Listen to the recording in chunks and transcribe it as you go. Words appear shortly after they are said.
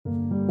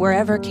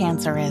Wherever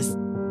cancer is,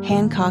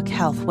 Hancock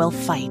Health will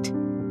fight.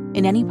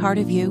 In any part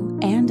of you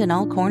and in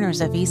all corners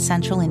of East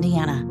Central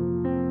Indiana.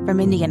 From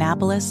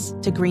Indianapolis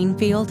to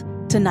Greenfield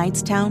to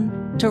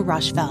Knightstown to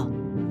Rushville.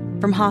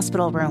 From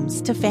hospital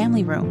rooms to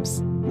family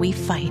rooms, we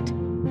fight.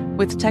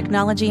 With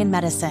technology and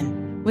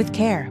medicine, with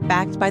care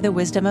backed by the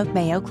wisdom of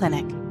Mayo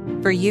Clinic.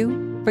 For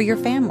you, for your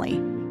family,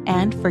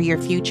 and for your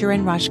future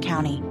in Rush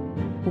County.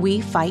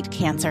 We fight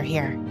cancer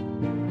here.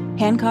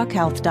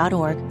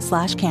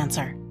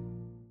 HancockHealth.org/cancer.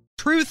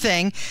 True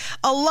thing.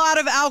 A lot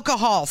of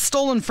alcohol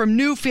stolen from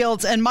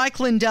Newfields, and Mike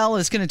Lindell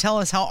is going to tell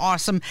us how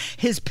awesome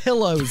his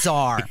pillows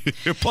are.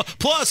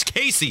 Plus,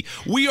 Casey,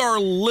 we are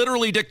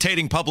literally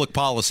dictating public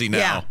policy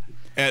now.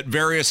 At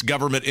various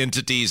government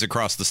entities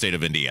across the state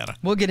of Indiana.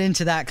 We'll get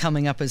into that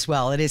coming up as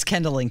well. It is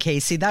Kendall and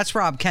Casey. That's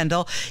Rob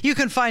Kendall. You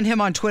can find him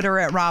on Twitter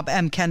at Rob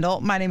M. Kendall.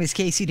 My name is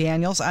Casey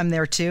Daniels. I'm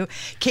there too.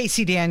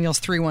 Casey Daniels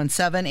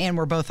 317. And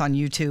we're both on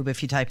YouTube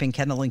if you type in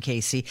Kendall and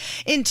Casey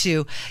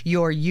into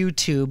your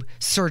YouTube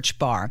search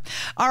bar.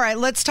 All right,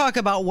 let's talk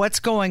about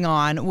what's going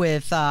on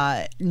with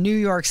New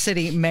York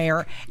City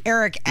Mayor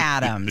Eric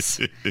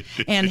Adams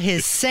and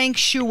his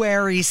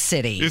sanctuary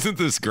city. Isn't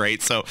this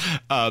great? So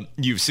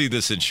you've seen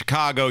this in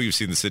Chicago. You've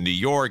seen this in New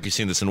York. You've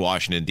seen this in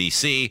Washington,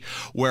 D.C.,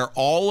 where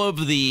all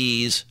of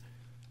these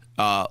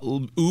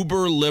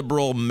uber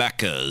liberal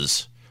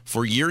meccas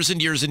for years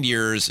and years and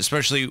years,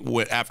 especially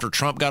after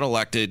Trump got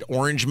elected,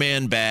 Orange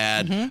Man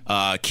bad,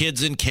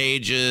 kids in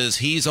cages,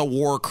 he's a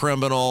war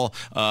criminal,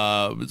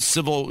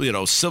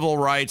 civil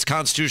rights,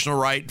 constitutional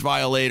right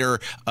violator,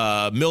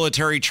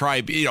 military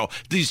tribe,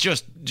 these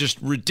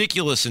just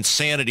ridiculous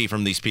insanity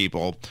from these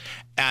people.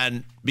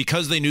 And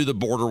because they knew the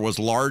border was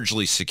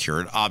largely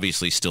secured,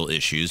 obviously still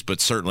issues,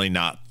 but certainly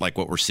not like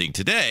what we're seeing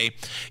today,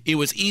 it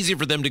was easy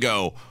for them to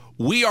go,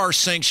 we are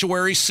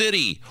sanctuary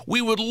city.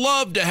 We would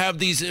love to have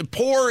these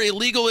poor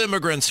illegal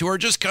immigrants who are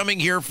just coming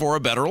here for a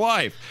better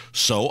life.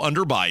 So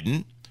under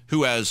Biden,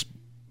 who has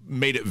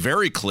made it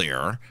very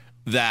clear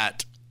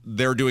that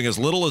they're doing as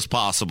little as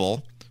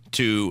possible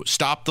to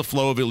stop the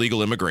flow of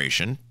illegal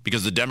immigration,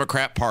 because the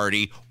Democrat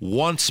Party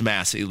wants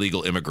mass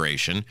illegal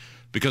immigration,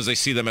 because they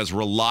see them as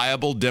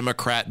reliable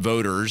Democrat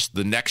voters,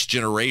 the next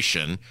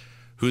generation,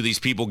 who these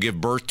people give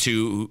birth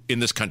to in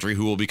this country,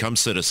 who will become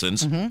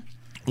citizens,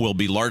 will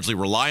be largely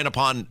reliant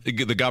upon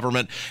the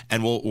government,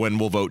 and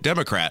will vote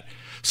Democrat.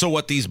 So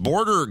what these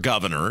border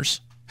governors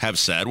have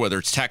said, whether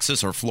it's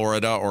Texas or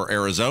Florida or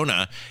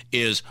Arizona,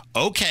 is,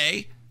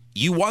 okay,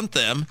 you want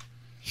them.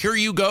 Here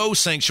you go,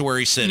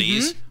 sanctuary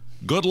cities.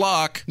 Good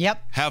luck. Yep.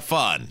 Have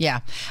fun. Yeah.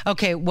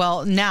 Okay.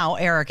 Well, now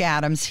Eric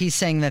Adams, he's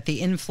saying that the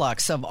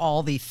influx of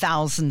all the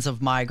thousands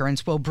of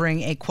migrants will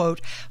bring a, quote,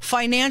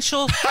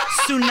 financial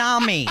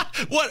tsunami.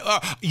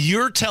 What?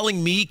 You're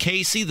telling me,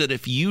 Casey, that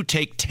if you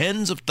take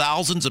tens of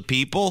thousands of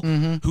people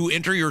who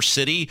enter your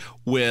city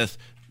with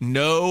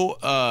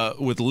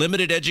with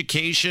limited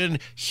education,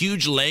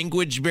 huge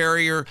language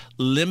barrier,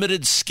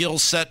 limited skill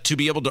set to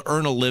be able to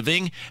earn a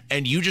living,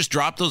 and you just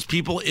drop those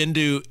people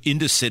into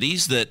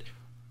cities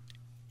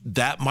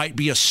that might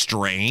be a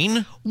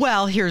strain?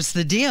 Well, here's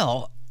the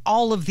deal.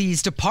 All of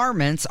these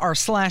departments are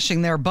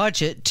slashing their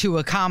budget to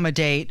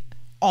accommodate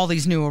all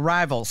these new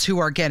arrivals who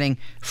are getting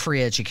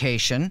free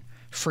education,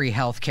 free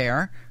health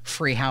care,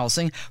 free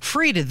housing,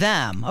 free to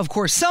them. Of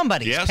course,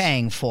 somebody's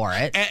paying for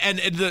it. And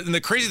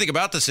the crazy thing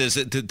about this is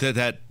that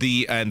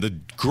the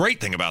great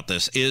thing about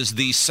this is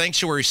the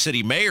sanctuary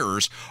city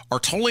mayors are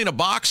totally in a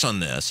box on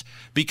this,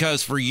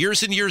 because for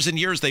years and years and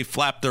years they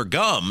flapped their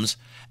gums.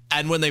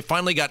 And when they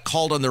finally got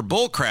called on their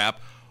bull crap,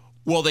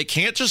 well, they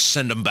can't just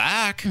send them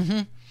back.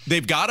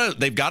 They've got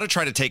to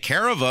try to take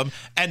care of them.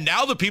 And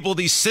now the people of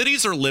these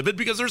cities are livid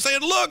because they're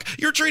saying, look,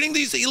 you're treating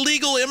these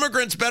illegal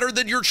immigrants better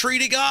than you're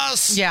treating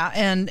us. Yeah.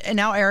 And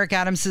now Eric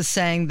Adams is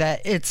saying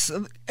that it's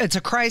a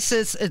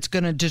crisis. It's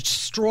going to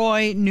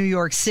destroy New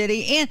York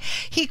City. And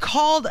he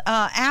called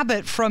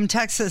Abbott from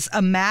Texas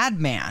a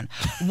madman.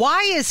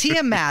 Why is he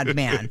a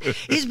madman?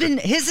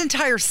 His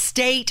entire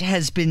state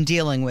has been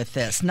dealing with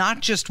this,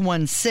 not just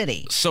one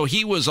city. So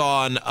he was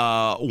on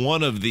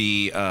one of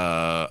the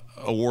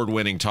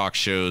award-winning talk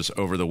shows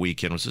over the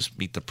weekend. Was this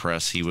Meet the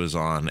Press? He was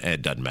on,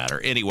 it doesn't matter.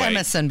 Anyway.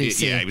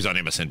 MSNBC. Yeah, he was on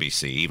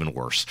MSNBC, even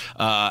worse.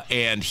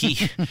 And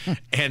he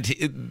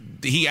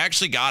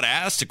actually got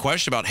asked a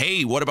question about,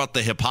 hey, what about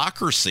the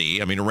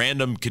hypocrisy? I mean,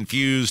 random,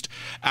 confused,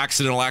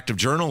 accidental act of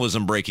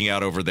journalism breaking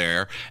out over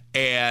there.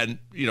 And,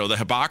 the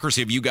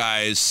hypocrisy of you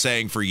guys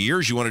saying for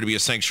years you wanted to be a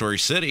sanctuary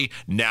city,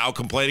 now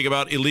complaining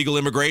about illegal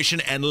immigration.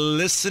 And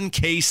listen,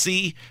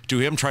 Casey, to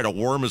him try to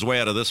worm his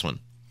way out of this one.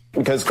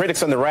 Because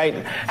critics on the right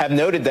have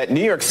noted that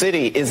New York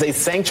City is a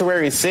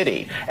sanctuary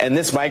city, and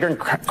this migrant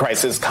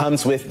crisis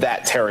comes with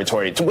that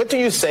territory. What do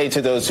you say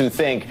to those who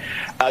think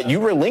you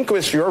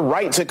relinquish your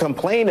right to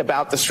complain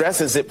about the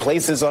stresses it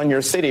places on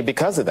your city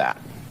because of that?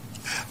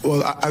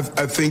 Well, I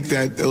think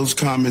that those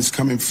comments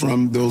coming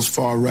from those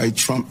far-right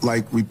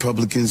Trump-like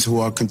Republicans who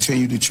are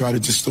continue to try to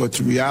distort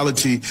the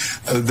reality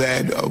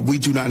that we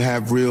do not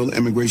have real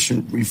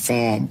immigration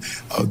reform,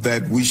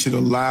 that we should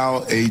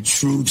allow a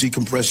true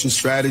decompression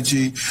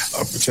strategy,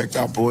 protect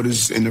our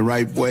borders in the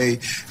right way,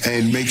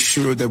 and make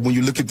sure that when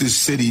you look at this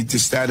city, the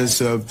status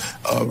of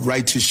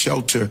right to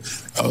shelter,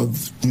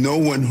 no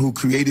one who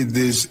created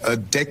this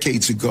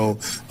decades ago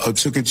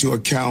took into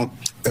account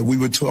that we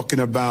were talking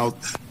about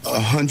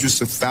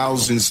hundreds of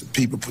thousands of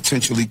people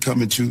potentially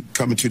coming to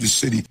the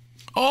city.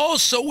 Oh,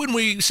 so when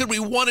we said we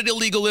wanted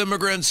illegal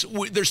immigrants,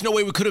 there's no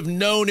way we could have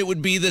known it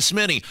would be this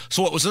many.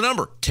 So what was the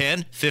number?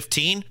 10,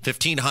 15,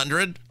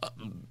 1,500,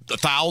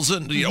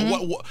 1,000? You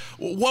know,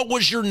 what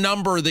was your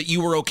number that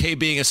you were okay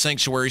being a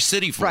sanctuary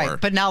city for? Right,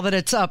 but now that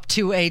it's up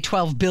to a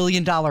 $12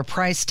 billion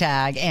price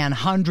tag and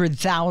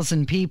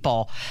 100,000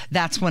 people,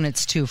 that's when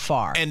it's too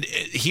far. And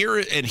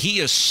he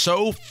is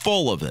so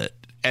full of it.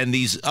 And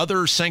these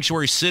other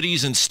sanctuary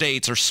cities and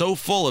states are so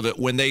full of it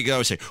when they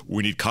go say,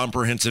 we need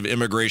comprehensive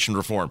immigration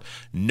reform.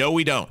 No,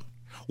 we don't.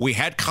 We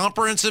had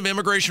comprehensive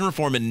immigration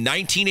reform in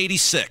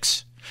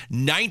 1986.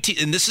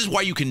 And this is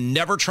why you can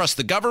never trust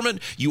the government.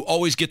 You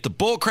always get the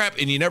bull crap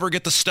and you never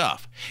get the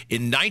stuff.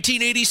 In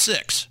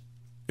 1986,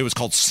 it was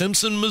called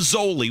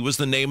Simpson-Mazzoli was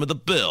the name of the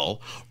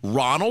bill.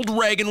 Ronald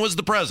Reagan was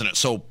the president.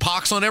 So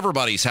pox on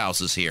everybody's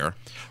houses here.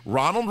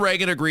 Ronald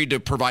Reagan agreed to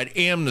provide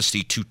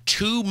amnesty to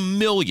 2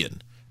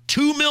 million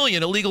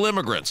illegal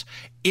immigrants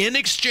in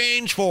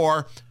exchange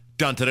for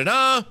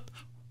a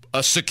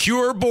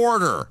secure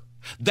border.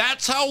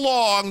 That's how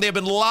long they've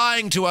been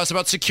lying to us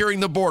about securing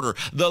the border.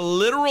 The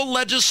literal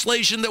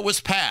legislation that was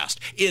passed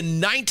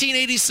in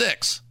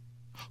 1986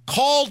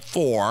 called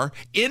for,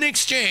 in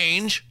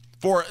exchange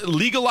for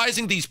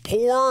legalizing these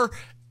poor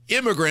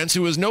immigrants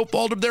who is no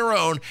fault of their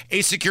own,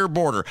 a secure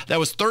border. That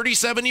was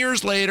 37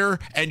 years later,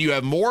 and you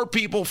have more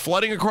people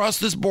flooding across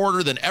this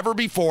border than ever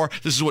before.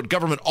 This is what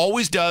government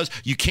always does.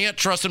 You can't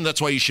trust them. That's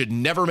why you should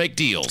never make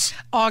deals.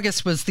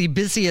 August was the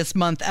busiest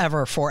month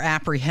ever for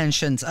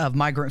apprehensions of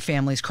migrant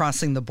families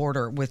crossing the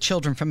border with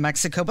children from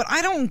Mexico. But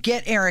I don't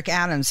get Eric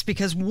Adams,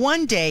 because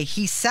one day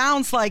he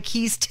sounds like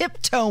he's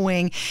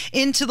tiptoeing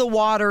into the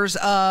waters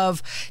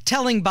of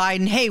telling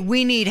Biden, hey,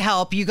 we need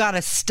help. You got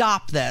to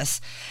stop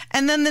this.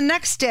 And then the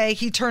next day,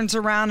 he turns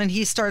around and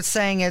he starts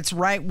saying it's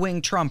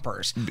right-wing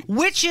Trumpers.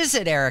 Which is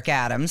it, Eric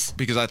Adams?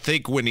 Because I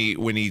think when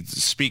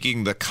he's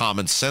speaking the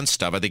common sense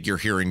stuff, I think you're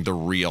hearing the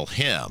real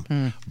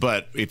him.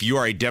 But if you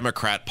are a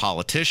Democrat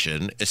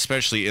politician,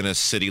 especially in a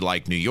city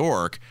like New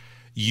York,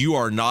 you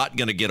are not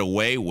going to get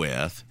away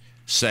with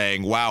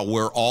saying, wow,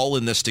 we're all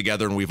in this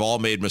together and we've all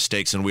made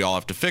mistakes and we all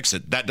have to fix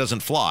it. That doesn't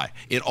fly.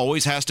 It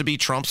always has to be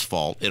Trump's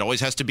fault. It always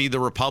has to be the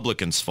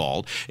Republicans'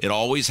 fault. It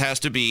always has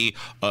to be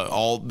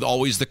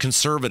always the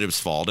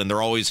conservatives' fault. And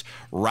they're always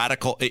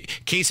radical.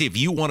 Casey, if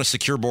you want a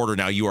secure border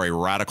now, you are a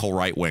radical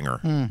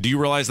right-winger. Do you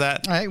realize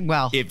that?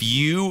 Well, if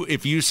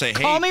you say,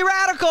 hey, call me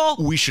radical,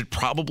 we should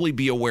probably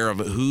be aware of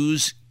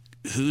who's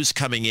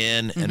coming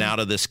in and out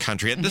of this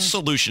country. And this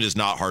solution is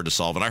not hard to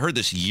solve. And I heard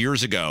this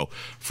years ago.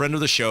 Friend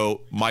of the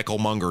show, Michael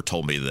Munger,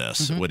 told me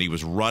this when he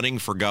was running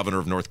for governor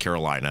of North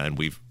Carolina. And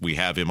we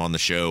have him on the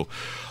show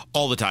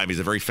all the time. He's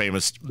a very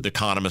famous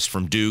economist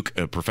from Duke,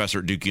 a professor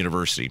at Duke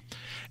University.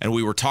 And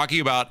we were talking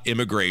about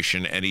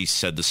immigration, and he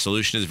said the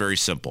solution is very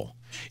simple.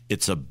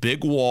 It's a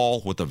big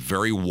wall with a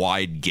very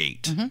wide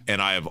gate.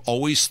 And I have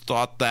always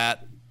thought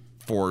that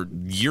for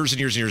years and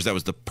years and years, that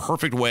was the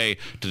perfect way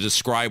to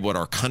describe what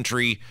our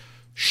country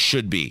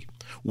should be.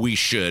 We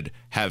should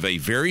have a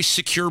very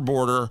secure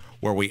border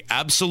where we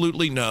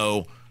absolutely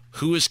know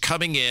who is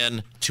coming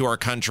in to our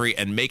country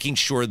and making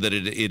sure that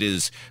it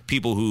is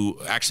people who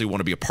actually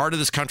want to be a part of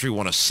this country,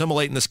 want to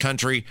assimilate in this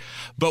country.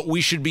 But we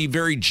should be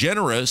very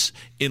generous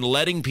in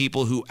letting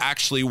people who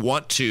actually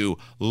want to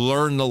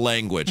learn the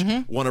language,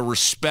 want to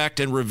respect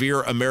and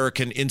revere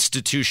American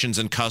institutions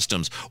and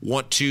customs,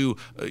 want to,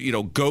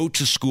 go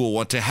to school,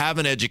 want to have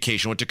an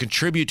education, want to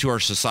contribute to our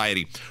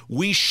society.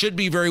 We should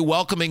be very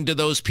welcoming to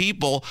those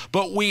people,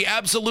 but we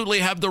absolutely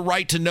have the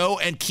right to know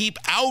and keep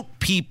out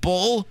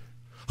people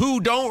who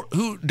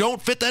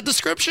don't fit that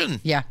description.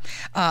 Yeah,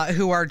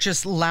 who are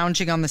just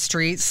lounging on the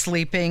street,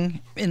 sleeping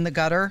in the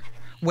gutter,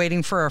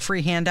 waiting for a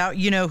free handout.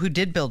 You know who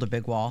did build a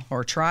big wall,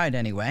 or tried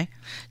anyway?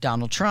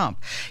 Donald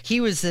Trump. He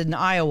was in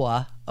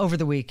Iowa over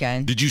the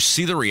weekend. Did you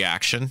see the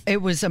reaction?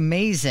 It was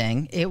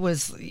amazing.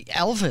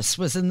 Elvis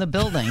was in the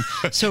building.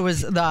 So it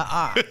was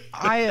the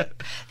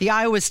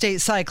Iowa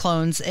State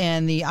Cyclones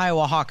and the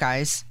Iowa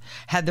Hawkeyes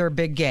had their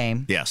big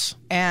game. Yes.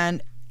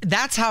 And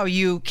that's how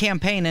you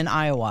campaign in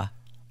Iowa.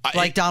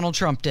 Like Donald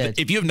Trump did.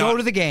 If you have go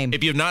to the game.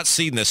 If you have not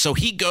seen this, so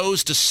he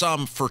goes to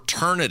some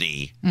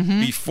fraternity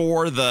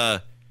before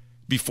the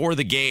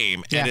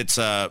game, and it's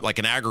like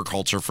an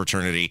agriculture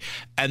fraternity,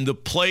 and the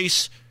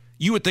place,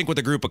 you would think with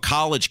a group of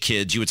college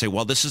kids, you would say,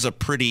 well, this is a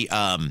pretty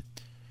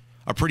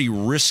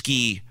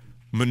risky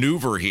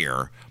maneuver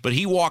here, but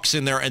he walks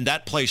in there and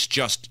that place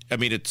just, I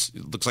mean, it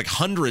looks like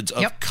hundreds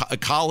of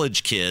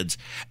college kids,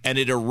 and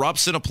it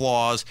erupts in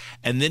applause.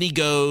 And then he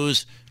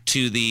goes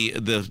to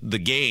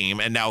the game,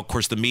 and now of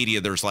course the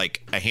media, there's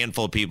like a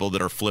handful of people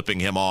that are flipping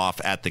him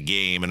off at the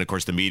game, and of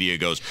course the media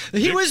goes,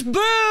 he was booed.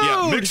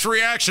 Yeah, mixed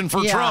reaction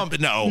for Trump.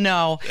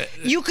 No,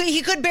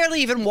 he could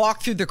barely even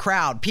walk through the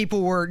crowd.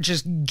 People were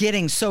just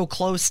getting so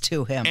close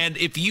to him. And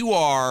if you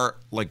are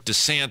like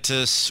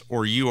DeSantis,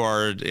 or you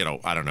are,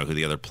 I don't know who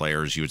the other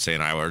players you would say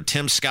in Iowa, or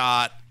Tim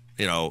Scott,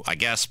 I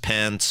guess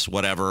Pence,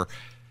 whatever,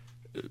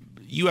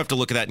 you have to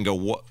look at that and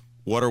go,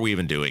 what are we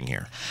even doing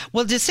here?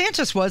 Well,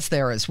 DeSantis was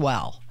there as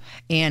well,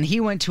 and he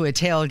went to a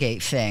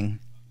tailgate thing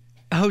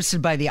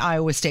hosted by the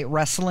Iowa State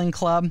Wrestling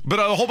Club. But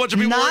a whole bunch of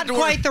people not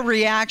quite the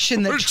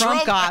reaction that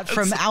Trump got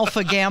from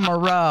Alpha Gamma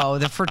Rho,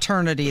 the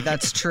fraternity.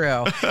 That's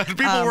true.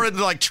 People were in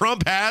like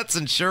Trump hats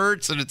and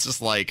shirts, and it's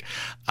just like,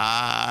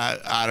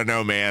 I don't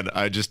know, man.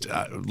 I just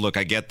look.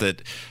 I get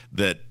that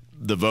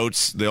the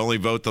votes, the only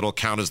vote that'll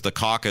count is the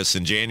caucus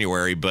in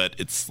January, but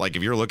it's like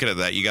if you're looking at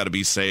that, you got to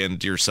be saying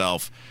to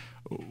yourself,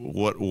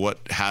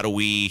 how do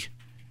we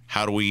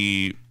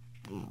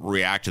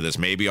react to this?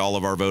 Maybe all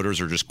of our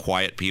voters are just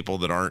quiet people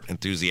that aren't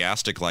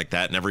enthusiastic like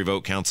that, and every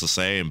vote counts the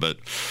same, but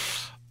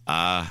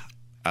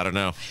I don't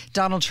know.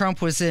 Donald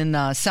Trump was in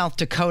South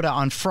Dakota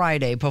on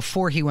Friday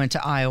before he went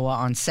to Iowa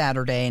on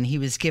Saturday, and he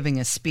was giving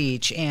a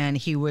speech, and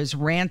he was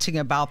ranting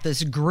about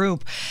this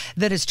group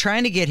that is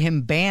trying to get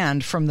him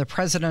banned from the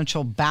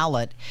presidential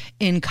ballot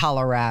in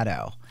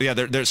Colorado.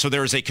 Yeah, so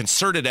there is a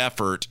concerted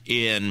effort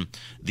in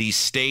these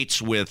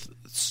states with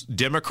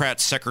Democrat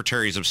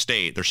secretaries of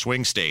state. They're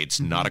swing states,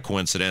 not a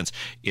coincidence.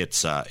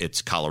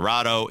 It's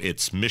Colorado,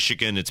 it's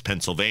Michigan, it's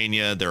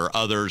Pennsylvania. There are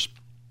others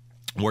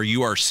where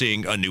you are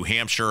seeing, New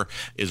Hampshire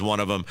is one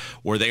of them,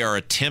 where they are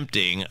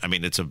attempting, I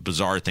mean, it's a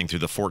bizarre thing, through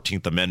the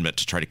 14th Amendment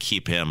to try to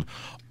keep him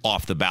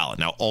off the ballot.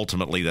 Now,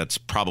 ultimately, that's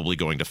probably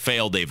going to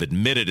fail. They've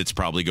admitted it's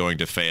probably going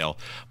to fail,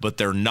 but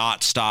they're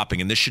not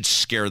stopping. And this should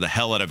scare the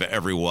hell out of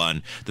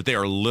everyone, that they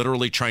are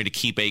literally trying to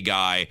keep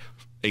a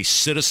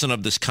citizen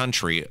of this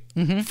country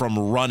from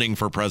running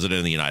for president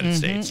of the United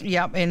States.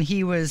 Yep, and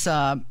he was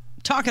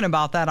talking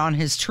about that on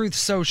his Truth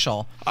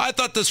Social. I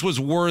thought this was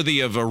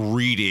worthy of a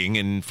reading,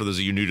 and for those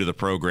of you new to the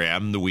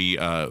program, we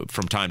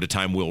from time to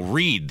time will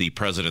read the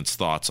president's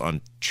thoughts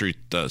on Truth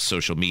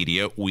social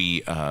media.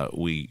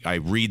 I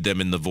read them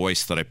in the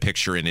voice that I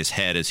picture in his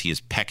head as he is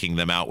pecking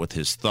them out with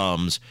his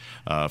thumbs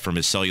from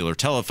his cellular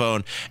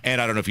telephone. And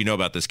I don't know if you know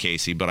about this,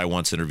 Casey, but I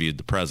once interviewed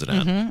the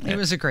president. It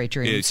was a great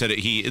dream. He said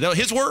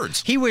his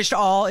words. He wished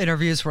all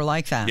interviews were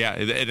like that. Yeah,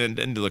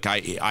 and look,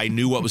 I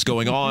knew what was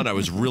going on. I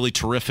was really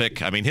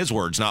terrific. I mean, his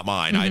words, not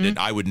mine.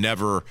 I would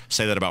never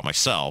say that about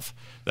myself.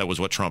 That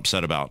was what Trump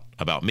said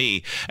about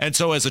me. And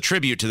so as a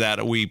tribute to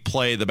that, we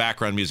play the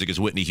background music as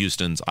Whitney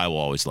Houston's I Will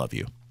Always Love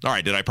You. All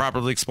right, did I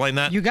properly explain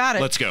that? You got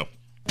it. Let's go.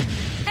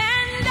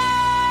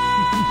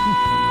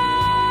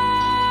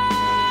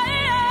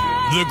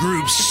 The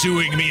group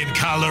suing me in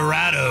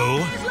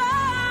Colorado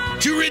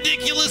to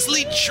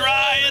ridiculously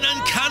try and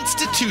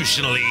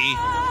unconstitutionally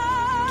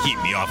keep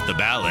me off the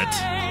ballot.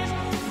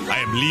 I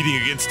am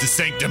leading against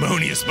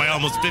DeSanctimonious by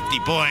almost 50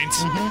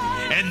 points,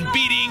 and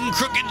beating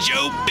Crooked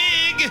Joe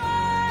big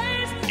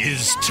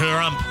is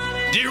Trump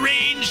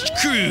Deranged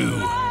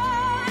Crew,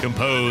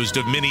 composed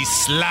of many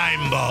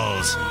slime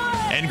balls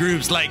and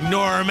groups like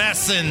Norm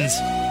Essens,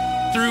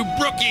 through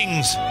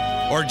Brookings,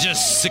 or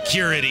just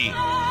security,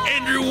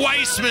 Andrew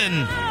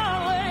Weissman,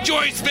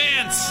 Joyce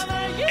Vance,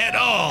 et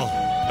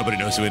al. Nobody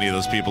knows who any of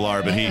those people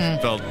are, but he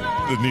felt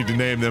the need to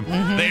name them.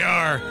 They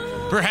are,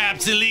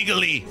 perhaps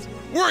illegally,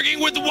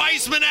 working with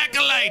Weissman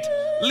acolyte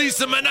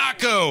Lisa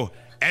Monaco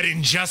at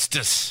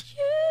Injustice.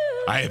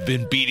 I have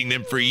been beating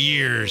them for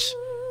years,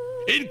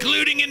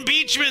 including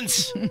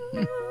impeachments.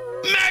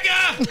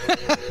 Mega!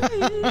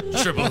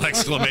 Triple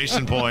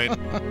exclamation point.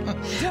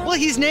 Well,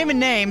 he's naming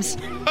names.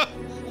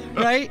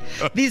 Right?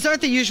 These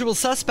aren't the usual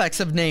suspects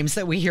of names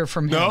that we hear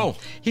from him. No.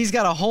 He's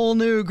got a whole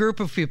new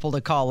group of people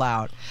to call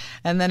out.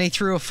 And then he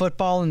threw a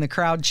football and the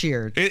crowd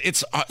cheered.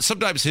 It's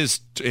sometimes his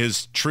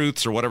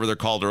truths, or whatever they're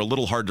called, are a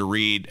little hard to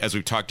read, as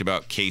we've talked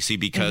about, Casey,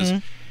 because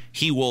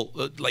he will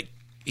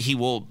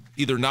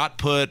either not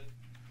put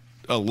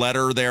a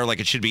letter there like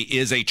it should be,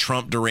 is a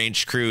Trump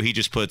Deranged Crew. He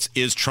just puts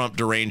is Trump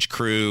Deranged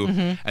Crew,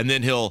 and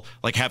then he'll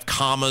have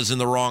commas in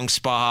the wrong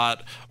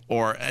spot,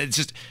 or it's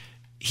just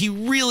he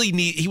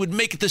would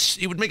make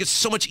it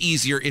so much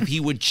easier if he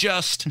would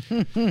just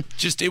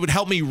it would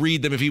help me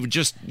read them if he would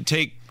just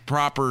take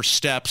proper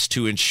steps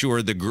to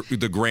ensure the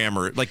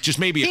grammar, like just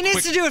maybe he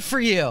needs to do it for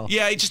you.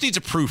 Yeah, he just needs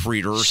a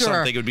proofreader or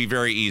something. It would be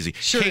very easy.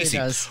 Sure, Casey,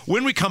 he does.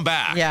 When we come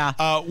back,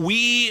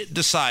 we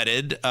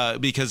decided,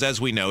 because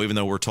as we know, even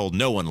though we're told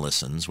no one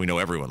listens, we know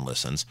everyone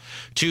listens,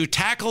 to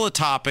tackle a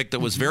topic that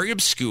was very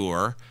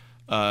obscure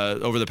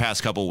over the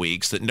past couple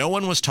weeks that no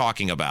one was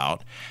talking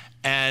about.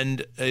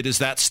 And it is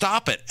that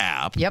Stop It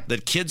app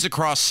that kids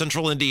across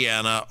central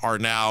Indiana are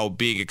now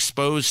being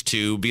exposed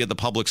to via the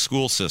public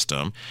school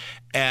system.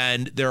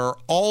 And there are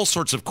all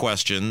sorts of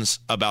questions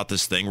about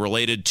this thing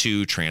related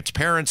to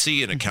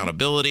transparency and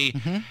accountability.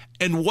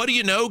 And what do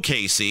you know,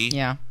 Casey?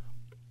 Yeah.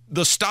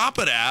 The Stop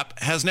It app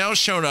has now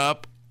shown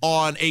up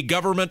on a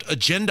government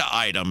agenda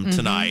item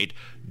tonight.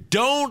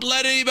 Don't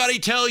let anybody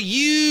tell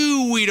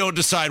you we don't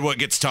decide what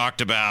gets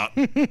talked about.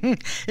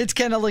 It's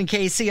Kendall and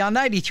Casey on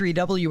 93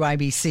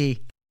 WIBC.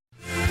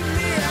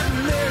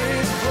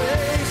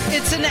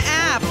 It's an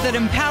app that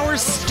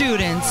empowers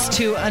students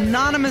to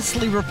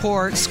anonymously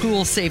report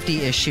school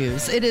safety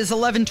issues. It is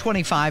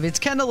 11:25. It's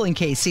Kendall and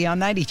Casey on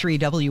 93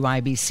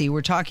 WIBC.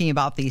 We're talking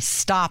about the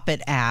Stop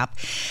It app.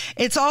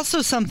 It's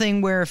also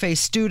something where if a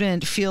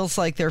student feels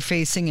like they're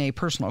facing a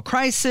personal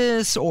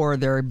crisis, or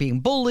they're being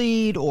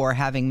bullied, or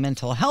having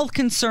mental health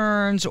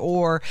concerns,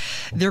 or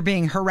they're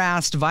being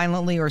harassed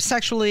violently or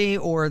sexually,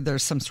 or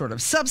there's some sort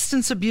of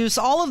substance abuse,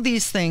 all of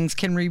these things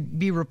can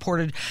be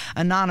reported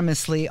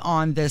anonymously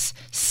on this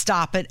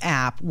Stop It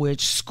app,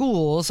 which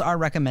schools are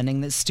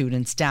recommending that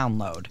students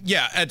download.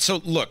 Yeah, and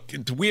so look,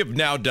 we have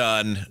now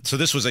done, so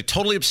this was a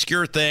totally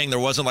obscure thing. There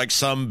wasn't like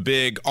some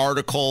big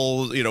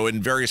article,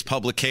 in various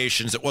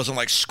publications. It wasn't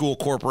like school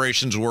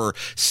corporations were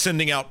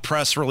sending out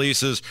press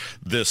releases.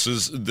 This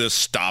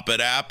Stop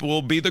It app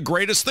will be the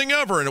greatest thing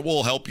ever, and it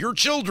will help your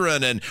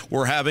children. And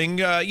we're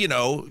having,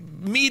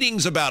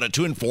 meetings about it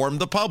to inform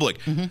the public.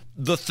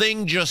 The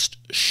thing just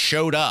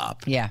showed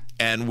up. Yeah.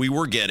 And we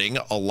were getting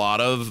a lot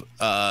of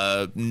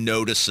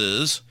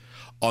notices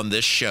on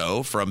this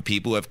show from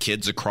people who have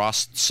kids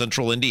across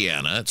central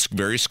Indiana. It's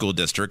various school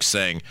districts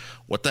saying,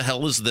 what the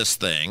hell is this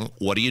thing?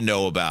 What do you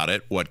know about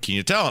it? What can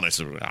you tell? And I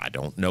said, I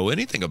don't know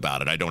anything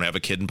about it. I don't have a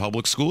kid in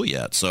public school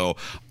yet. So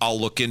I'll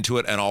look into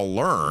it and I'll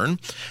learn.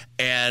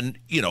 And,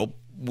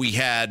 we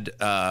had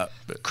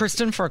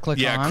Kristen Ferklick on.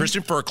 Yeah,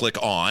 Kristen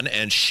Ferklick on,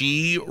 and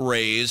she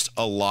raised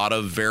a lot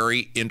of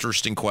very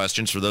interesting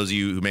questions. For those of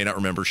you who may not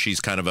remember, she's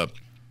kind of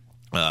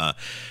a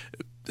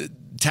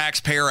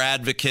taxpayer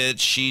advocate.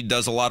 She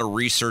does a lot of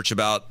research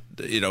about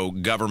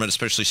government,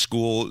 especially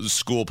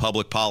school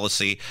public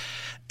policy,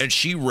 and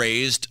she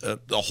raised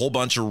a whole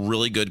bunch of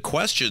really good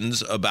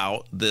questions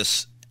about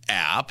this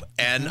app.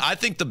 And I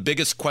think the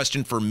biggest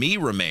question for me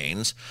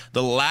remains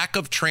the lack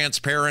of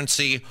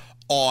transparency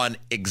on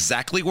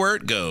exactly where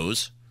it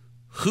goes,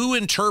 who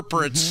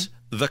interprets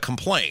the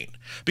complaint,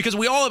 because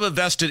we all have a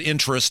vested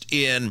interest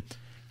in,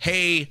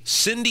 hey,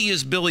 Cindy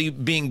is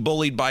being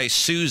bullied by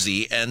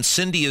Susie, and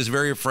Cindy is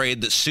very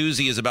afraid that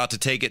Susie is about to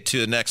take it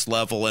to the next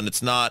level, and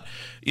it's not,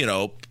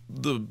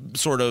 the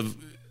sort of,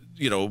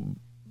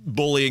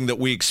 bullying that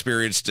we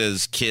experienced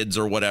as kids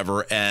or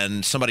whatever,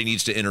 and somebody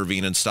needs to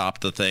intervene and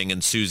stop the thing,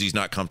 and Susie's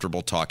not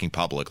comfortable talking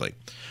publicly.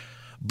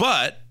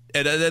 But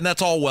and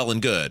that's all well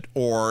and good.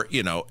 Or,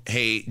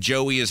 hey,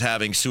 Joey is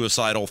having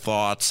suicidal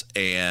thoughts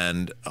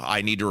and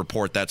I need to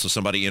report that, so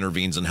somebody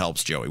intervenes and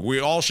helps Joey. We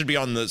all should be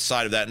on the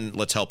side of that, and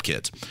let's help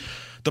kids.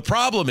 The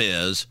problem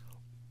is,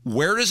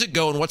 where does it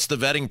go and what's the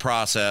vetting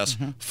process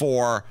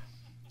for,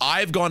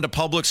 I've gone to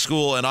public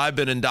school and I've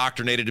been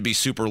indoctrinated to be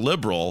super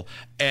liberal,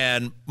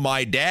 and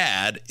my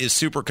dad is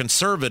super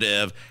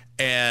conservative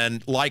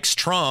and likes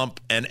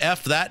Trump and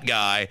F that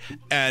guy,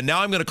 and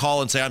now I'm going to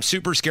call and say, I'm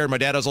super scared. My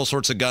dad has all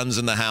sorts of guns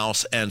in the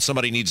house and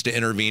somebody needs to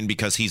intervene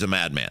because he's a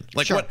madman.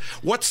 Like, sure.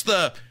 What's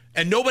the...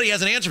 And nobody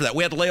has an answer for that.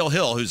 We had Lael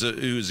Hill,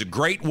 who's a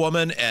great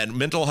woman, and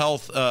Mental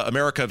Health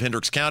America of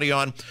Hendricks County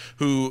on,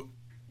 who,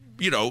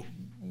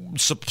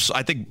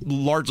 I think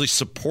largely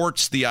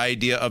supports the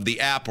idea of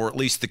the app, or at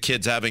least the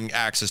kids having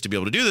access to be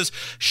able to do this.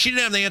 She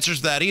didn't have the answers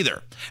to that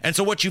either. And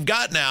so what you've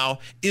got now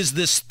is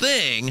this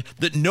thing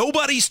that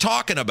nobody's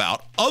talking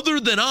about other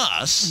than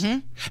us.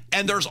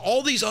 And there's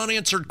all these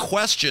unanswered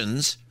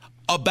questions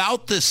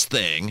about this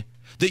thing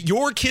that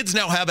your kids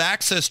now have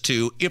access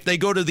to if they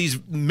go to these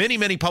many,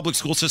 many public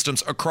school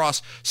systems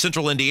across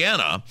central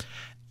Indiana.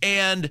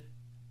 And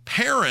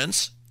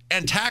parents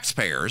and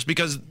taxpayers,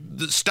 because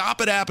the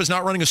Stop It app is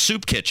not running a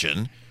soup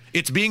kitchen.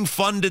 It's being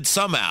funded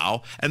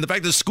somehow. And the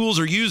fact that schools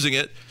are using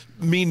it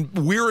mean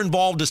we're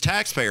involved as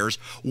taxpayers.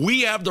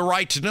 We have the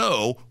right to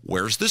know,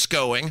 where's this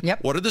going?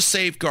 Yep. What are the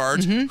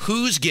safeguards?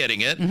 Who's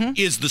getting it?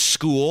 Is the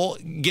school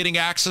getting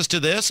access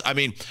to this? I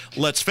mean,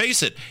 let's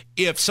face it.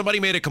 If somebody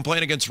made a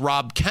complaint against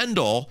Rob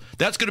Kendall,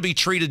 that's going to be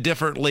treated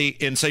differently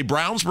in, say,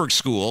 Brownsburg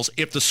schools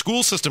if the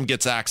school system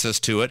gets access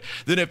to it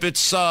than if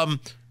it's some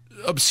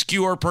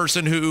obscure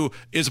person who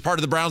is a part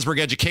of the Brownsburg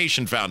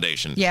Education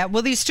Foundation. Yeah,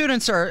 well, these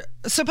students are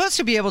supposed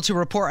to be able to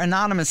report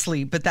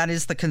anonymously, but that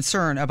is the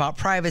concern about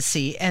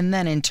privacy and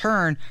then in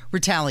turn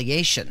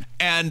retaliation.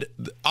 And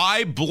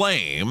I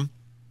blame,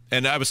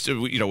 and I was,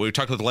 we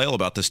talked with Lael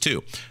about this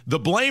too. The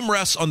blame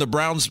rests on on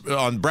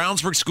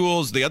Brownsburg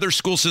schools, the other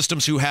school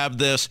systems who have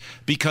this,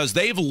 because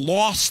they've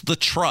lost the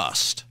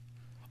trust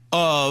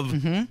of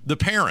the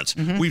parents.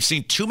 We've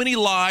seen too many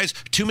lies,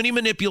 too many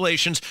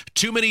manipulations,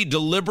 too many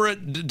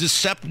deliberate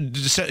deceptive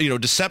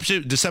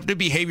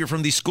behavior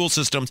from these school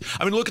systems.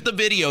 I mean, look at the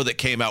video that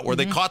came out where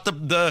they caught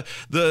the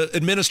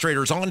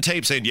administrators on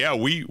tape saying, yeah,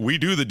 we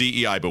do the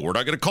DEI, but we're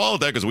not going to call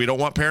it that because we don't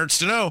want parents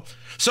to know.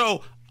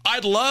 So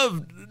I'd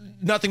love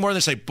nothing more than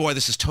to say, boy,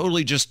 this is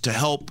totally just to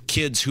help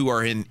kids who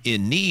are in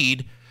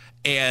need,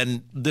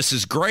 and this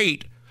is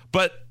great.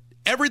 But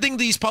everything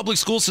these public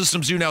school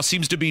systems do now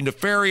seems to be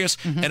nefarious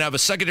and have a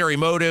secondary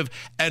motive.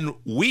 And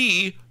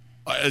we,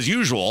 as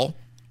usual,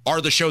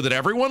 are the show that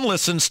everyone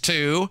listens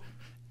to.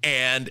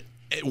 And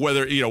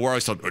whether, we're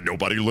always told,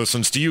 nobody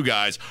listens to you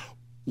guys.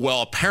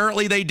 Well,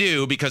 apparently they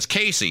do, because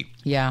Casey,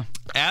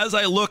 as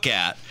I look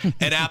at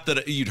an app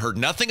that you'd heard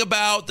nothing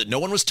about, that no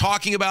one was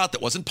talking about,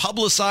 that wasn't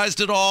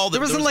publicized at all.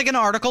 There wasn't like an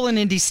article in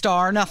Indy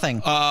Star,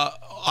 nothing.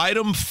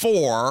 Item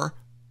 4,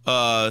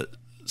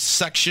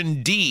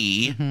 Section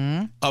D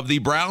of the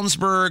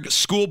Brownsburg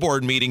School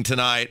Board meeting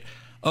tonight.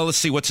 Oh, let's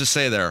see. What's it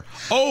say there?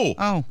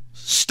 Oh.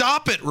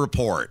 Stop it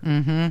report.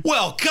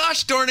 Well,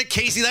 gosh darn it,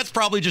 Casey, that's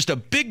probably just a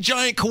big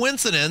giant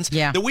coincidence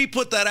that we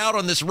put that out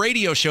on this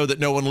radio show that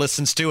no one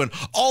listens to, and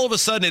all of a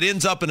sudden it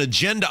ends up an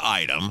agenda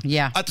item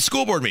at the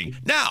school board meeting.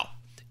 Now,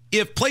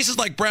 if places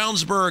like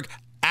Brownsburg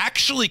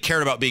actually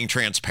cared about being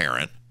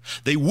transparent,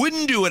 they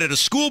wouldn't do it at a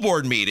school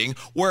board meeting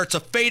where it's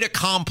a fait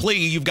accompli.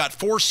 You've got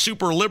 4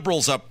 super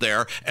liberals up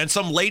there, and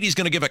some lady's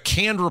going to give a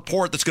canned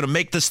report that's going to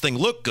make this thing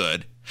look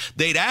good.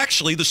 They'd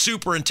actually, the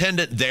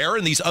superintendent there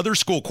and these other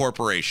school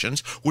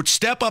corporations would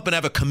step up and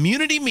have a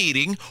community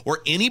meeting where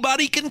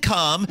anybody can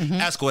come,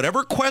 ask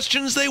whatever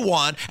questions they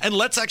want, and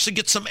let's actually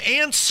get some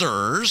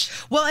answers.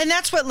 Well, and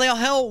that's what Lael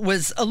Hill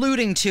was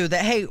alluding to,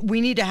 that, hey,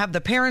 we need to have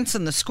the parents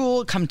and the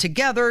school come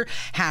together,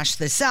 hash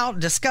this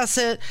out, discuss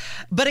it.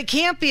 But it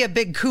can't be a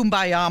big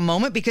kumbaya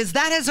moment, because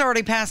that has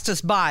already passed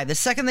us by. The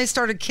second they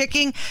started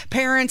kicking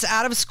parents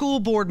out of school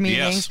board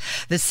meetings,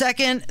 the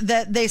second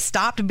that they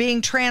stopped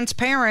being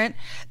transparent,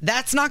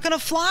 that's not going to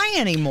fly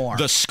anymore.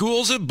 The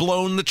schools have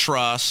blown the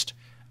trust,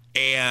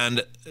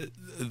 and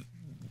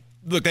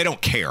look, they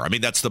don't care. I mean,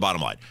 that's the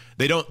bottom line.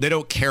 They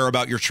don't care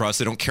about your trust.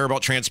 They don't care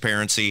about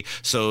transparency.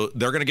 So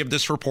they're going to give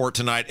this report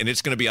tonight, and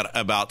it's going to be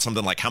about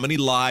something like how many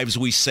lives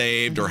we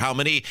saved or how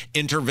many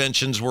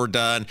interventions were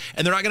done,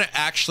 and they're not going to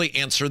actually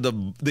answer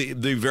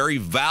the very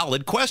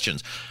valid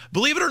questions.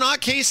 Believe it or not,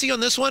 Casey, on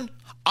this one,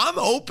 I'm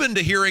open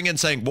to hearing and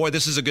saying, boy,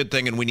 this is a good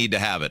thing and we need to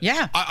have it.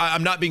 Yeah.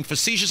 I'm not being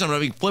facetious. I'm not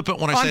being flippant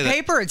when I say that. On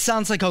paper, it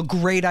sounds like a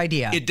great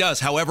idea. It does.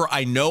 However,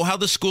 I know how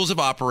the schools have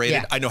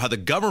operated. Yeah. I know how the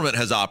government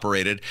has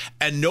operated.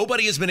 And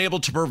nobody has been able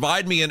to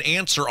provide me an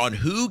answer on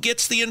who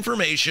gets the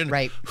information,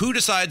 who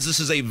decides this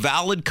is a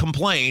valid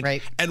complaint,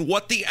 and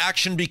what the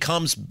action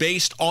becomes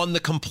based on the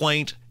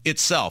complaint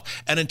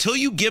itself. And until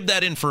you give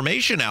that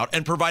information out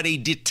and provide a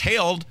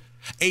detailed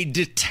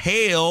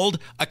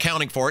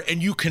accounting for it,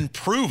 and you can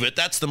prove it,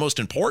 that's the most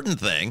important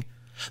thing,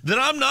 then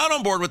I'm not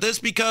on board with this,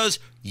 because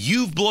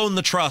you've blown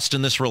the trust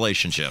in this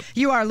relationship.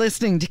 You are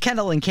listening to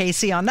Kendall and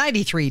Casey on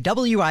 93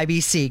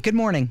 WIBC. Good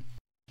morning.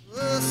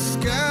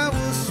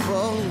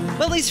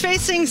 Well, he's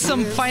facing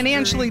some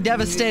financially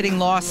devastating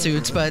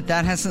lawsuits, but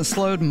that hasn't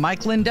slowed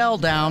Mike Lindell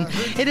down.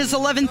 It is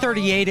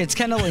 11:38. It's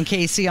Kendall and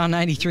Casey on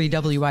 93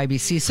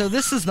 WIBC. So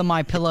this is the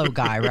MyPillow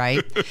guy,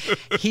 right?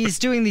 He's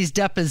doing these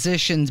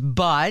depositions,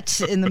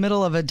 but in the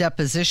middle of a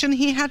deposition,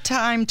 he had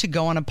time to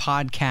go on a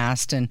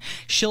podcast and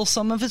shill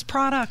some of his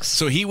products.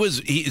 So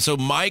so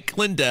Mike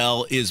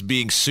Lindell is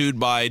being sued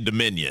by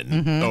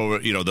Dominion over,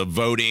 the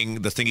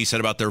voting, the thing he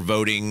said about their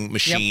voting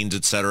machines,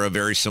 et cetera,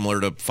 very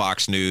similar to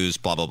Fox News,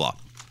 blah, blah, blah.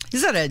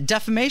 Is that a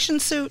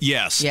defamation suit?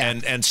 Yes. Yeah.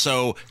 And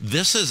so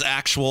this is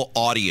actual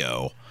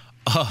audio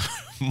of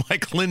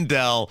Mike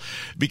Lindell,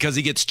 because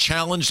he gets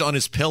challenged on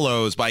his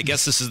pillows by, I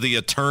guess this is the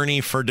attorney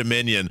for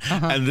Dominion.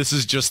 And this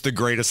is just the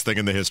greatest thing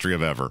in the history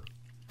of ever.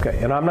 Okay,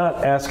 and I'm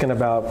not asking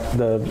about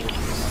the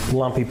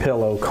lumpy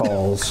pillow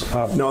calls.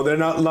 No, they're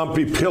not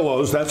lumpy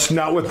pillows. That's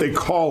not what they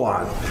call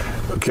on.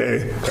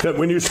 Okay?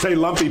 When you say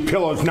lumpy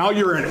pillows, now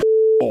you're an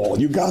a-hole.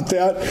 You got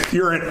that?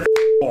 You're an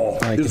a-hole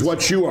is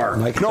what you are.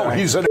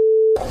 He's an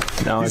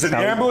No, he's an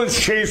ambulance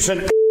chasing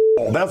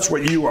a-hole. That's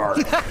what you are.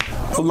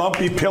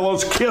 Lumpy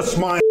pillows, kiss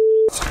my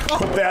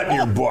Put that in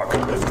your book.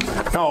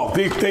 No,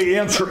 they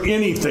answer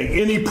anything,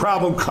 any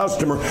problem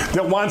customer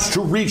that wants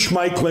to reach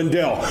Mike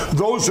Lindell.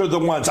 Those are the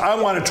ones. I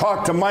want to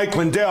talk to Mike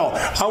Lindell.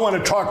 I want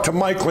to talk to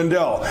Mike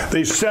Lindell.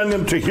 They send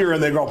them to here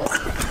and they go,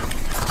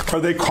 or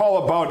they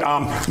call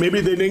about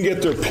maybe they didn't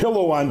get their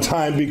pillow on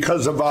time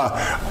because of the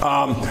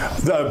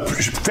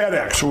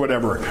FedEx or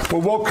whatever.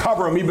 Well, we'll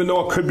cover them even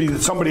though it could be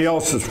somebody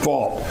else's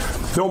fault.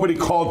 Nobody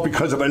called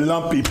because of a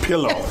lumpy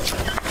pillow.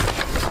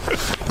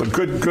 But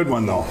good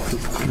one, though.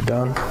 You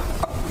done?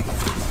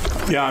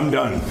 Yeah, I'm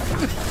done.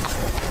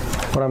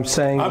 What I'm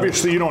saying...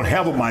 Obviously, you don't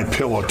have a My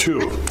Pillow, too.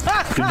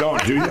 You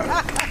don't, do you?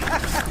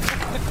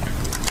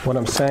 What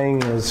I'm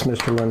saying is,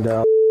 Mr.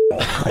 Lindell...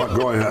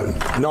 Go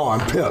ahead. No,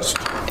 I'm pissed.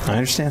 I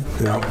understand.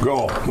 Yeah,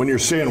 go. When you're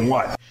saying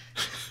what?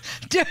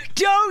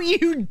 Don't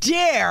you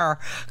dare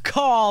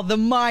call the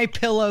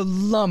MyPillow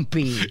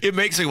lumpy. It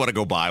makes me want to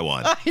go buy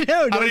one. I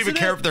know. I don't even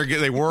care if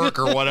they work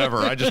or whatever.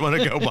 I just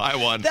want to go buy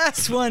one.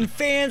 That's one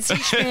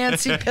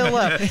fancy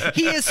pillow.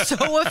 He is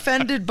so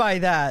offended by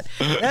that.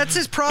 That's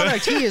his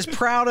product. He is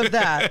proud of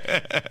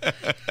that.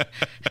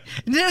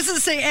 It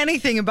doesn't say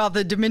anything about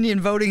the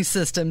Dominion voting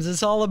systems.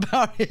 It's all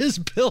about his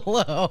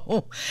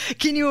pillow.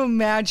 Can you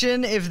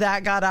imagine if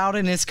that got out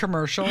in his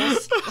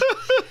commercials?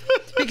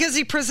 Because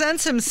he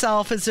presents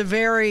himself as a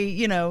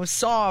very,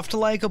 soft,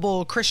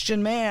 likable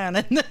Christian man.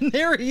 And then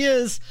there he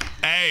is.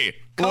 Hey.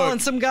 Calling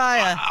some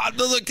guy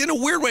look, in a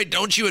weird way,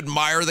 don't you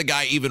admire the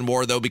guy even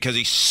more, though, because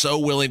he's so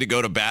willing to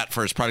go to bat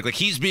for his product? Like,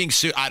 he's being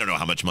sued. I don't know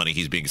how much money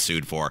he's being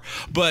sued for,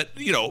 but,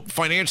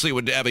 financially it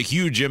would have a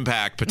huge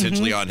impact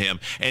potentially on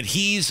him. And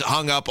he's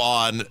hung up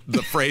on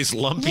the phrase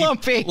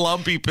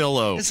lumpy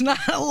pillow. It's not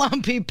a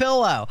lumpy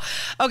pillow.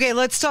 Okay,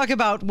 let's talk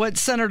about what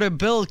Senator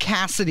Bill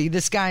Cassidy,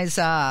 this guy's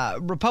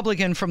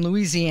Republican from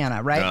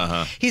Louisiana, right?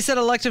 Uh-huh. He said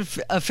elected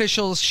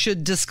officials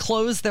should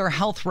disclose their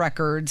health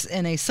records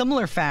in a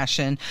similar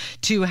fashion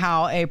to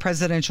how a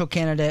presidential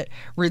candidate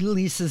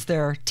releases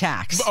their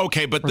tax.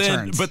 Okay, but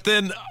returns.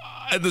 then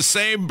in the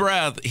same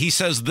breath, he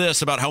says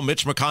this about how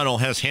Mitch McConnell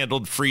has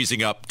handled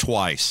freezing up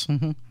twice.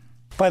 Mm-hmm.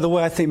 By the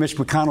way, I think Mitch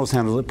McConnell's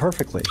handled it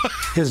perfectly.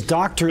 His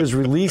doctor is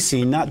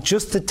releasing not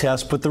just the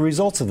test, but the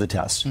results of the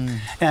test.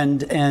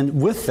 And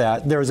with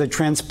that, there is a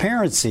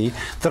transparency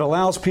that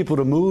allows people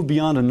to move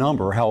beyond a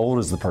number, how old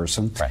is the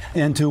person, right,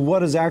 into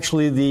what is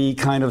actually the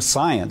kind of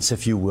science,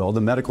 if you will,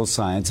 the medical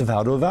science of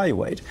how to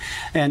evaluate.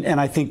 And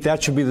I think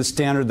that should be the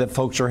standard that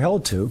folks are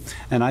held to,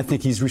 and I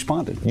think he's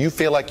responded. You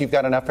feel like you've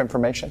got enough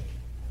information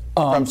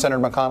from Senator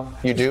McConnell?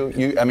 You do?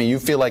 You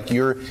feel like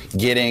you're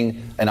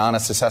getting an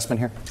honest assessment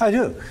here? I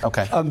do.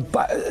 Okay.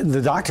 But the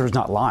doctor is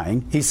not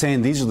lying. He's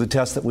saying these are the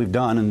tests that we've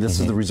done and this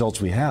is the results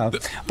we have.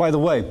 By the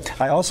way,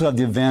 I also have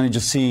the advantage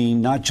of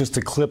seeing not just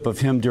a clip of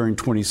him during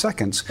 20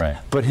 seconds, right,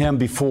 but him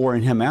before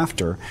and him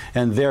after.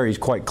 And there he's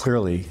quite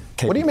clearly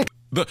capable. What do you mean?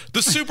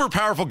 The super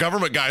powerful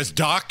government guy's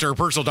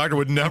personal doctor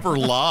would never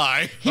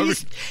lie.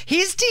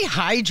 He's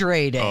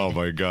dehydrated. Oh,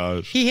 my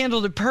gosh. He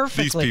handled it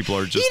perfectly. These people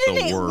are just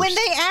the worst. When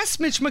they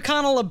asked Mitch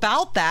McConnell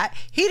about that,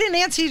 he didn't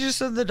answer. He just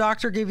said the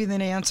doctor gave you the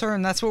answer,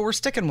 and that's what we're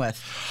sticking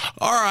with.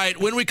 All right.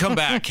 When we come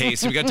back,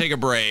 Casey, we got to take a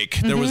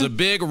break. There was a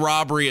big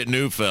robbery at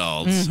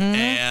Newfields,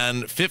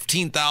 and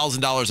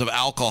 $15,000 of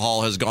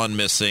alcohol has gone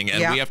missing,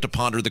 and we have to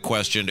ponder the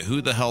question,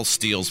 who the hell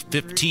steals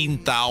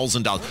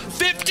 $15,000?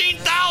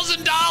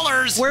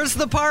 $15,000! Where's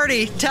the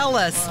party? Tell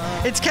us.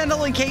 It's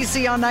Kendall and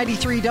Casey on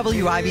 93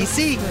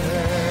 WIBC.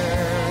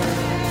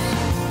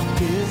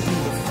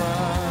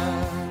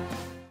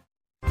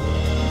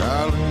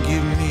 Darling,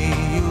 give me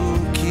your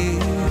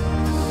kiss.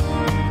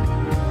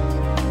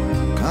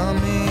 Come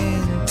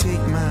and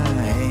take my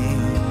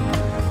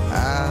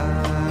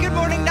hand. Good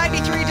morning,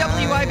 93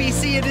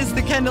 WIBC. It is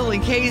the Kendall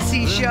and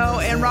Casey show.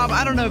 And Rob,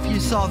 I don't know if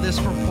you saw this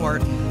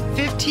report.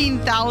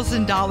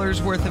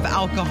 $15,000 worth of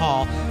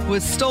alcohol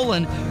was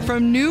stolen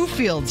from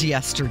Newfields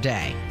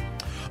yesterday.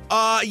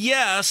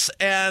 Yes,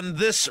 and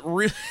this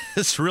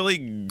really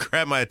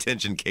grabbed my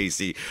attention,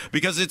 Casey,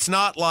 because it's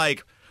not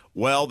like,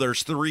 well,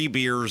 there's 3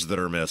 beers that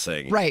are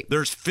missing. Right.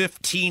 There's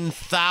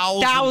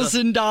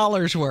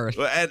 $15,000 worth.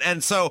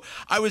 And so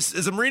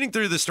as I'm reading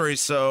through this story,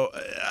 so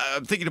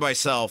I'm thinking to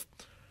myself,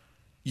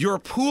 your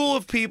pool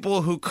of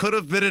people who could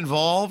have been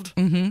involved,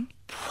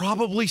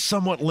 probably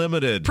somewhat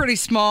limited. Pretty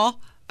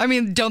small. I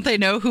mean, don't they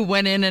know who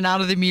went in and out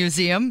of the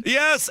museum?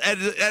 Yes,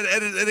 and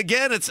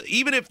again, it's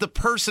even if the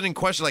person in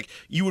question, like,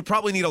 you would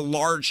probably need a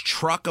large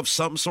truck of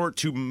some sort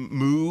to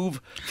move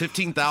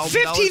 $15,000.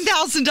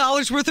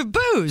 $15,000 worth of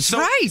booze,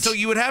 right? So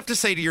you would have to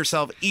say to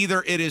yourself,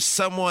 either it is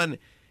someone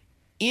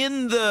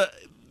in the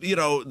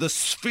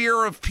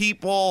sphere of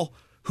people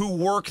who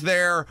work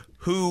there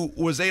who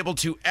was able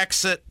to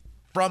exit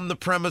from the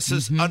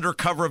premises under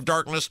cover of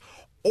darkness,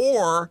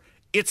 or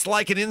it's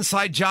like an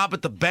inside job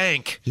at the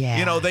bank.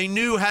 Yeah. They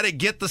knew how to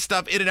get the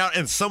stuff in and out,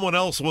 and someone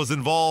else was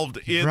involved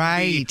in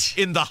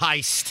the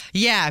heist.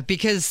 Yeah,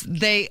 because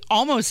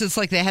it's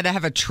like they had to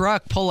have a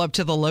truck pull up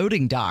to the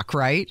loading dock,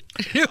 right?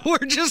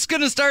 We're just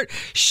going to start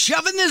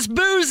shoving this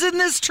booze in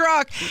this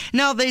truck.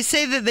 Now, they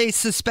say that they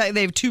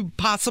have 2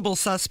 possible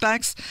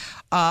suspects,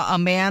 a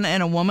man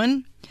and a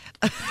woman.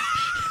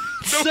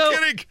 No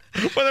kidding.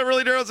 Well, that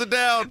really narrows it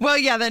down. Well,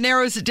 yeah, that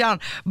narrows it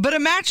down. But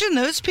imagine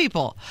those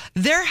people.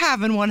 They're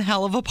having one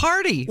hell of a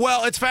party.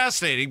 Well, it's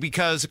fascinating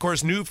because, of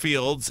course,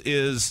 Newfields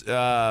is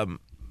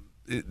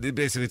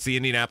basically it's the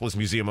Indianapolis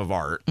Museum of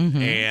Art.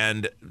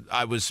 And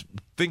I was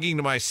thinking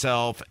to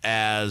myself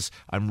as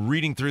I'm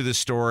reading through this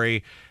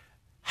story,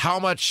 how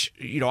much,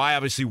 I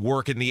obviously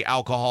work in the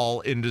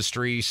alcohol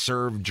industry,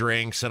 serve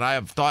drinks, and I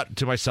have thought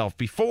to myself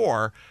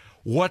before,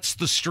 what's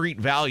the street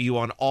value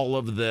on all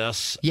of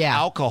this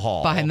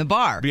alcohol? Behind the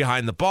bar.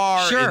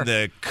 Sure. In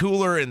the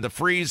cooler, in the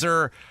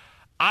freezer.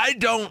 I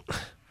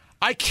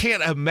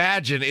can't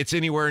imagine it's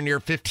anywhere near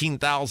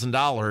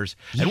 $15,000.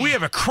 And we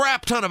have a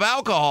crap ton of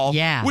alcohol,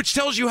 which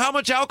tells you how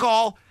much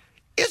alcohol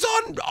is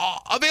on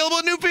available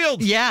at Newfields.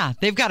 Yeah,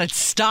 they've got it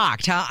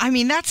stocked. Huh? I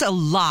mean, that's a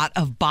lot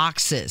of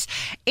boxes.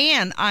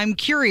 And I'm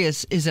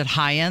curious, is it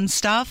high-end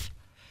stuff?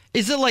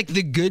 Is it like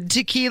the good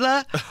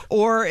tequila,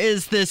 or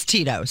is this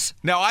Tito's?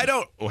 Now, I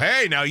don't...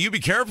 Hey, now you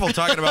be careful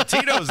talking about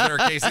Tito's there,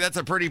 Casey. That's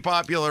a pretty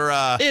popular...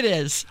 It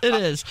is. It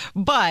is.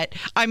 But,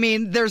 I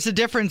mean, there's a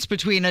difference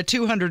between a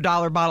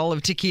 $200 bottle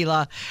of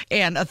tequila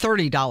and a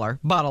 $30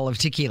 bottle of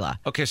tequila.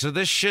 Okay, so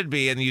this should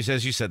be, and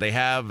as you said, they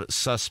have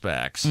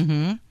suspects.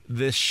 Mm-hmm.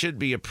 This should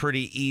be a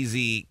pretty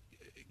easy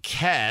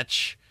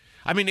catch.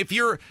 I mean,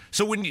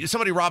 when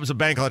somebody robs a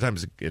bank, a lot of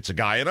times it's a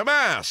guy in a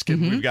mask,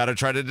 and we've got to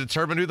try to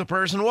determine who the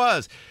person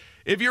was.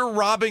 If you're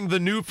robbing the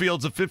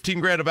Newfields of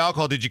 $15,000 of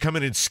alcohol, did you come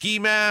in ski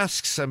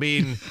masks? I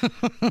mean,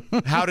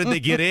 how did they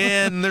get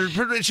in?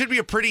 It should be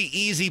a pretty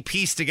easy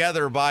piece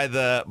together by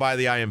the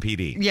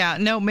IMPD. Yeah,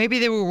 no, maybe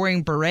they were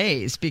wearing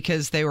berets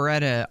because they were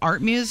at an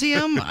art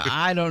museum.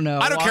 I don't know.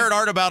 I don't care at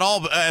art at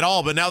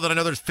all, but now that I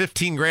know there's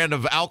 $15,000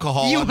 of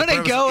alcohol, you want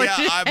to go? Yeah,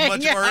 I'm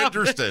much more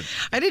interested.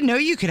 I didn't know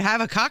you could have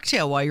a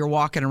cocktail while you're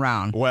walking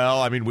around.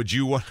 Well, I mean,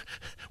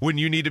 wouldn't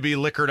you need to be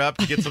liquored up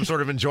to get some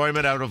sort of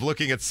enjoyment out of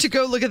looking at... To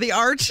go look at the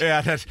art?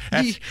 Yeah.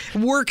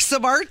 Works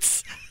of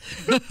arts?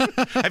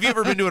 Have you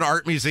ever been to an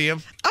art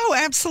museum? Oh,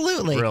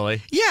 absolutely.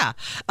 Really? Yeah.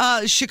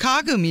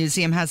 Chicago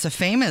Museum has a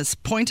famous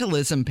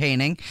pointillism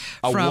painting.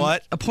 A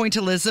what? A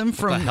pointillism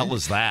from... What the hell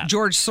is that?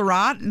 George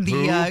Seurat,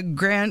 the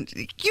grand...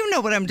 You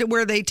know what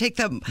where they take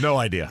the... No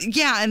idea.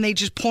 Yeah, and they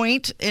just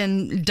point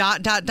and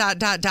dot,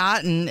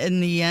 and in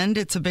the end,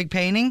 it's a big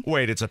painting.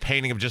 Wait, it's a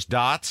painting of just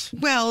dots?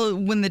 Well,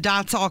 when the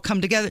dots all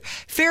come together.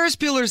 Ferris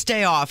Bueller's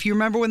Day Off. You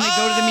remember when they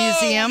go to the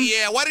museum?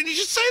 Yeah, why didn't you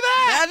just say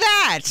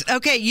that?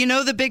 Okay, you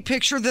know the big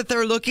picture that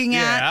they're looking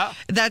at? Yeah.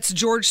 That's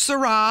George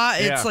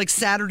Seurat. It's like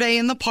Saturday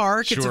in the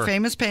Park. Sure. It's a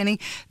famous painting.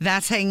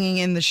 That's hanging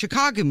in the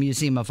Chicago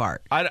Museum of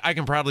Art. I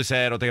can proudly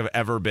say I don't think I've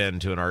ever been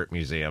to an art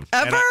museum.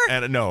 Ever?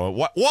 And no.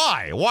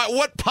 Why?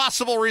 What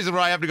possible reason would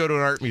I have to go to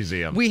an art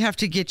museum? We have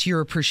to get your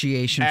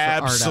appreciation for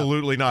art.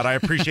 Absolutely not. I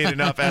appreciate it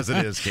enough as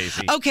it is,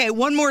 Casey. Okay,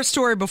 one more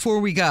story before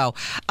we go.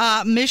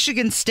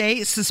 Michigan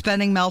State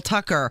suspending Mel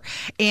Tucker.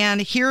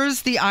 And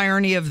here's the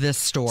irony of this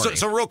story.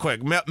 So real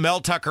quick,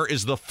 Mel Tucker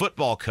is the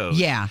football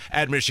coach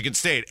at Michigan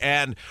State.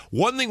 And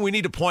one thing we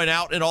need to point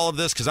out in all of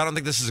this, because I don't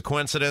think this is a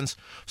coincidence.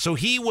 So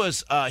he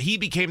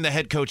became the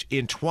head coach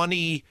in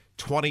 2020,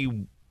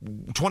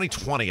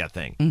 I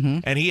think. Mm-hmm.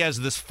 And he has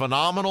this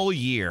phenomenal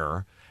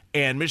year.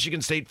 And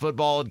Michigan State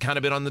football had kind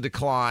of been on the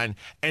decline.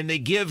 And they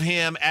give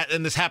him,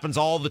 and this happens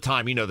all the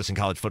time. You know this in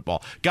college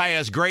football. Guy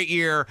has great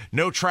year,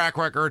 no track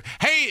record.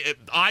 Hey,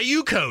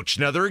 IU coach,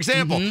 another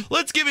example. Mm-hmm.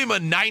 Let's give him a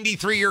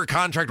 93-year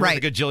contract worth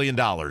a gajillion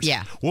dollars.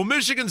 Yeah. Well,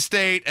 Michigan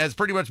State has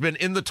pretty much been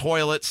in the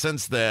toilet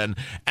since then.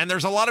 And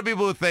there's a lot of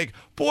people who think,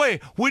 boy,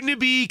 wouldn't it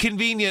be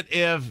convenient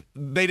if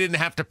they didn't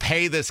have to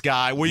pay this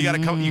guy? Well, you got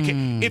to come.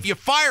 If you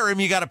fire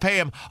him, you got to pay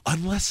him,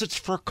 unless it's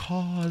for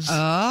cause.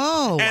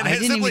 Oh, and I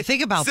didn't even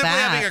think about simply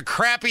that. Having a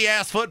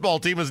crappy-ass football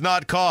team is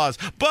not cause.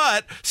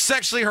 But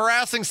sexually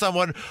harassing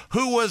someone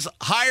who was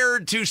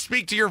hired to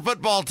speak to your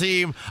football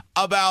team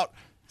about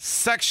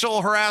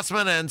sexual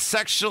harassment and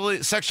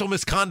sexual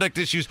misconduct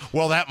issues,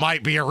 well, that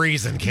might be a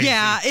reason, Casey.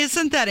 Yeah,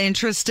 isn't that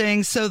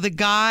interesting? So the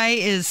guy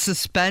is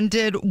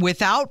suspended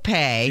without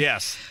pay.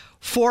 Yes.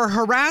 For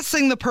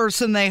harassing the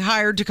person they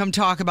hired to come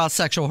talk about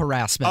sexual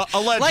harassment.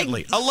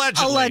 Allegedly.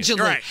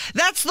 Right.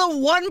 That's the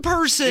one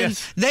person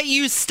that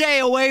you stay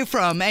away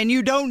from and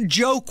you don't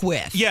joke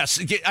with. Yes.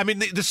 I mean,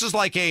 this is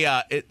like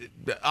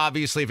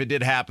obviously, if it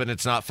did happen,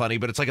 it's not funny,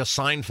 but it's like a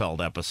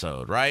Seinfeld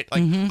episode, right?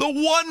 Like the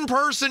one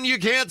person you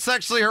can't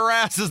sexually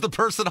harass is the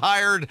person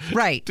hired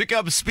to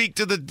come speak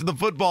to the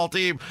football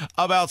team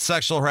about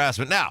sexual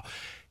harassment. Now,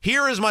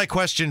 here is my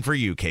question for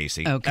you,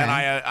 Casey. Okay. And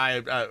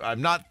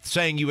I'm not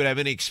saying you would have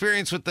any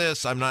experience with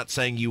this. I'm not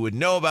saying you would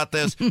know about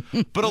this.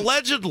 But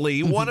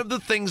allegedly, one of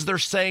the things they're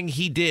saying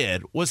he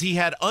did was he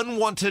had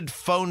unwanted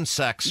phone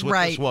sex with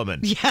this woman.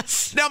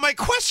 Yes. Now, my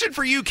question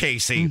for you,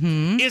 Casey,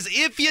 is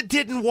if you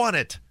didn't want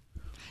it,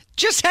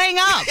 just hang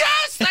up.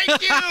 Yes,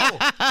 thank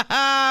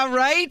you.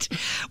 Right?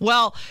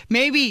 Well,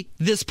 maybe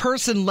this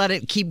person let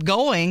it keep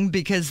going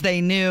because they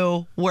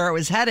knew where it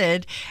was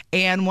headed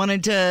and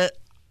wanted to...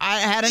 I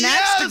had an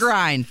axe to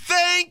grind.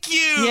 Thank you.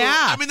 Yeah.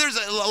 I mean, there's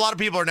a lot of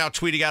people are now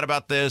tweeting out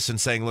about this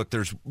and saying, look,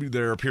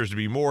 there appears to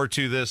be more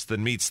to this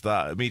than meets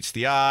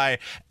the eye.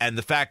 And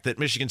the fact that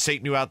Michigan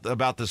State knew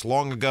about this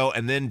long ago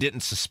and then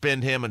didn't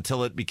suspend him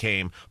until it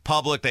became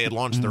public. They had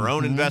launched their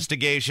own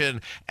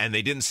investigation and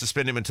they didn't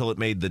suspend him until it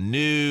made the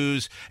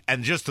news.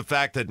 And just the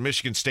fact that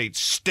Michigan State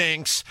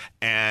stinks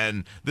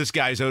and this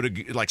guy's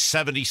owed like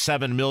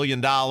 $77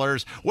 million.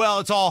 Well,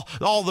 it's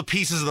all the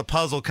pieces of the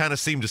puzzle kind of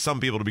seem to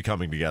some people to be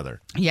coming together.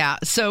 Yeah,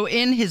 so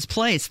in his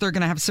place, they're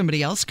going to have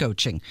somebody else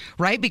coaching,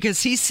 right?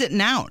 Because he's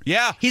sitting out.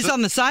 Yeah. He's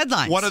on the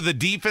sidelines. One of the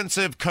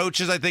defensive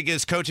coaches, I think,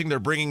 is coaching. They're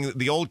bringing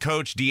the old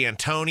coach,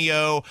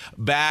 D'Antonio,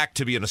 back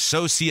to be an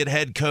associate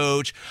head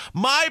coach.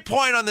 My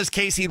point on this,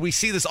 Casey, and we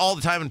see this all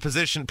the time in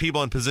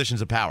people in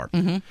positions of power.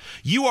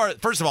 You are,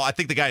 first of all, I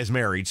think the guy is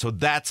married, so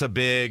that's a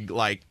big,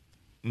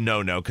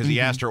 no-no because he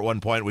asked her at one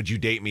point, would you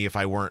date me if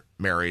I weren't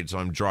married? So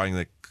I'm drawing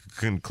the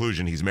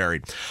conclusion he's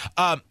married.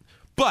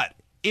 But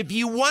if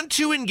you want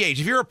to engage,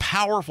 if you're a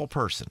powerful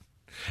person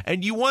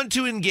and you want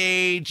to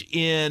engage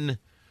in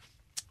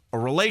a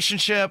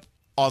relationship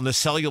on the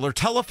cellular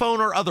telephone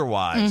or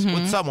otherwise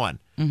with someone,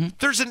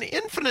 there's an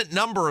infinite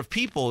number of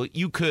people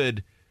you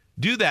could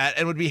do that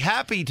and would be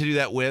happy to do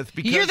that with.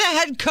 Because you're the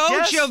head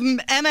coach of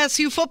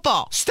MSU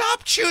football.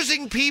 Stop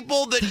choosing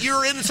people that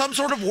you're in some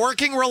sort of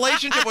working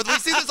relationship with. We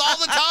see this all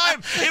the time.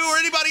 If it were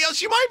anybody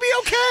else, you might be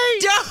okay.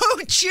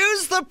 Don't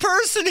choose the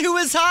person who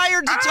is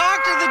hired to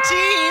talk to the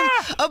team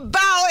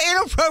about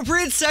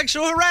inappropriate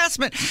sexual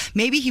harassment.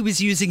 Maybe he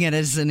was using it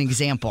as an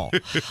example.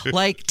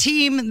 Like,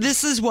 team,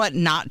 this is what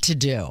not to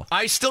do.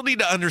 I still need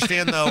to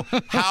understand though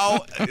how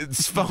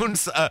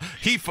phones.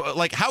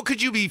 How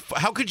could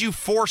you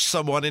force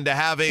someone into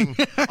having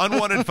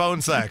unwanted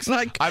phone sex?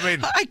 I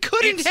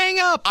couldn't hang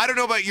up. I don't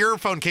know about your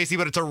phone, Casey,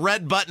 but it's a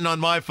red button on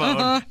my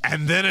phone,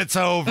 and then it's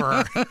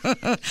over.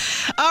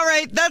 All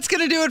right, that's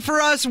going to do it for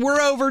us.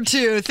 We're over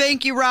too.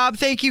 Thank you, Rob.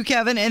 Thank you,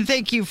 Kevin. And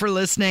thank you for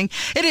listening.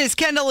 It is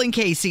Kendall and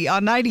Casey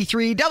on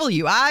 93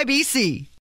 WIBC.